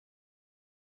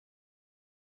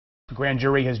The grand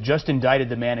jury has just indicted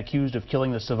the man accused of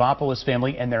killing the Savopoulos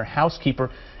family and their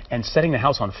housekeeper and setting the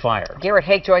house on fire. Garrett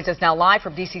Hake joins us now live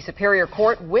from D.C. Superior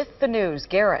Court with the news.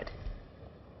 Garrett.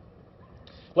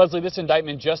 Leslie, this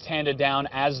indictment just handed down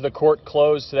as the court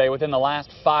closed today within the last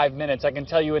 5 minutes. I can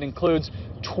tell you it includes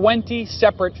 20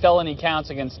 separate felony counts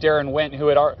against Darron Wint, who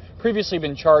had previously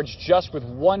been charged just with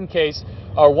one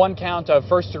count of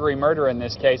first-degree murder in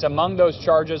this case. Among those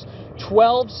charges,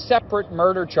 12 separate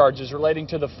murder charges relating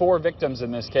to the 4 victims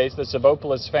in this case, the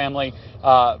Savopoulos family,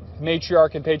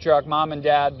 matriarch and patriarch, mom and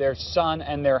dad, their son,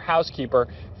 and their housekeeper,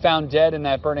 found dead in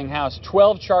that burning house.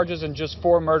 12 charges and just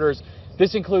 4 murders.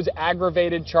 This includes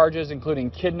aggravated charges, including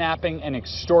kidnapping and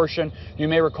extortion. You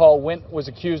may recall Wint was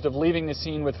accused of leaving the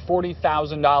scene with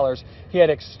 $40,000 he had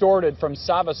extorted from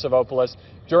Sava Savopoulos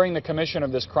during the commission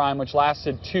of this crime, which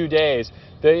lasted 2 days.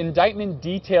 The indictment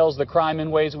details the crime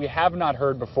in ways we have not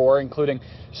heard before, including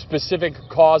specific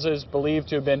causes believed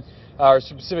to have been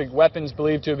specific weapons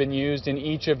believed to have been used in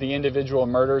each of the individual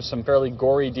murders, some fairly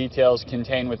gory details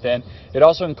contained within. It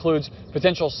also includes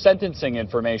potential sentencing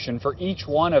information for each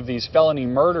one of these felony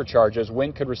murder charges.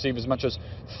 Wint could receive as much as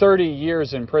 30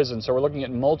 years in prison, so we're looking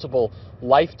at multiple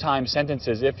lifetime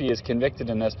sentences if he is convicted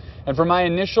in this. And for my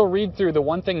initial read-through, the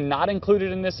one thing not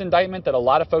included in this indictment that a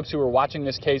lot of folks who were watching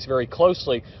this case very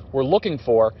closely were looking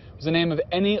for was the name of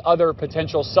any other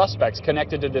potential suspects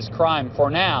connected to this crime.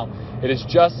 For now, it is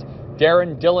just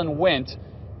Darron Wint,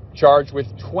 charged with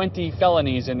 20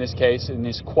 felonies in this case, in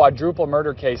this quadruple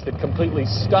murder case that completely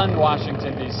stunned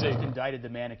Washington, D.C. Indicted the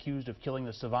man accused of killing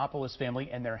the Savopoulos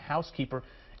family and their housekeeper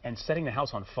and setting the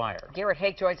house on fire. Garrett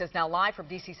Hake joins us now live from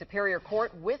D.C. Superior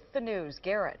Court with the news.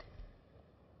 Garrett.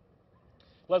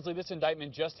 Leslie, this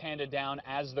indictment just handed down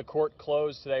as the court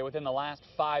closed today within the last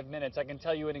 5 minutes. I can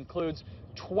tell you it includes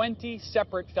 20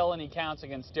 separate felony counts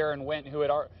against Darron Wint, who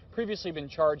had previously been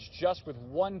charged just with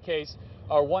one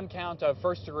count of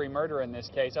first-degree murder in this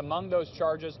case. Among those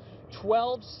charges,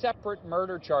 12 separate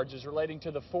murder charges relating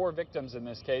to the 4 victims in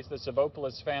this case, the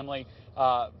Savopoulos family,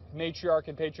 matriarch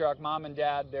and patriarch, mom and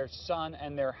dad, their son,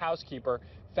 and their housekeeper,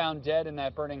 found dead in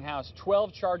that burning house.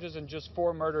 12 charges and just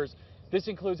 4 murders. This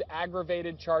includes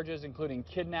aggravated charges, including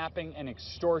kidnapping and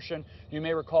extortion. You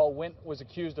may recall Wint was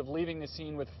accused of leaving the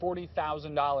scene with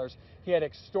 $40,000 he had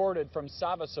extorted from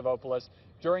Sava Savopoulos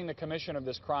during the commission of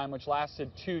this crime, which lasted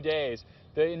 2 days.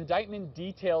 The indictment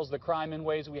details the crime in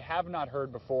ways we have not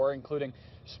heard before, including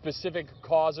specific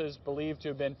causes believed to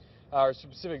have been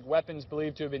specific weapons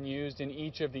believed to have been used in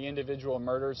each of the individual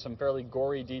murders, some fairly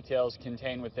gory details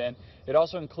contained within. It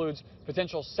also includes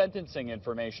potential sentencing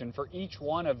information for each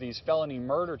one of these felony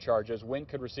murder charges. Wint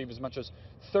could receive as much as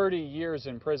 30 years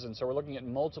in prison, so we're looking at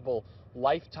multiple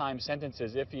lifetime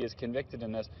sentences if he is convicted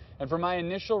in this. And for my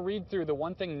initial read-through, the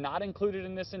one thing not included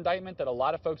in this indictment that a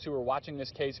lot of folks who were watching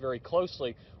this case very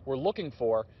closely were looking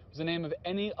for was the name of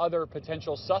any other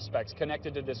potential suspects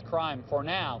connected to this crime. For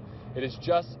now, it is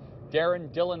just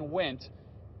Darron Wint,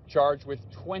 charged with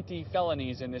 20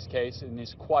 felonies in this case, in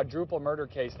this quadruple murder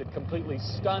case that completely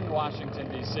stunned Washington,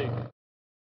 D.C.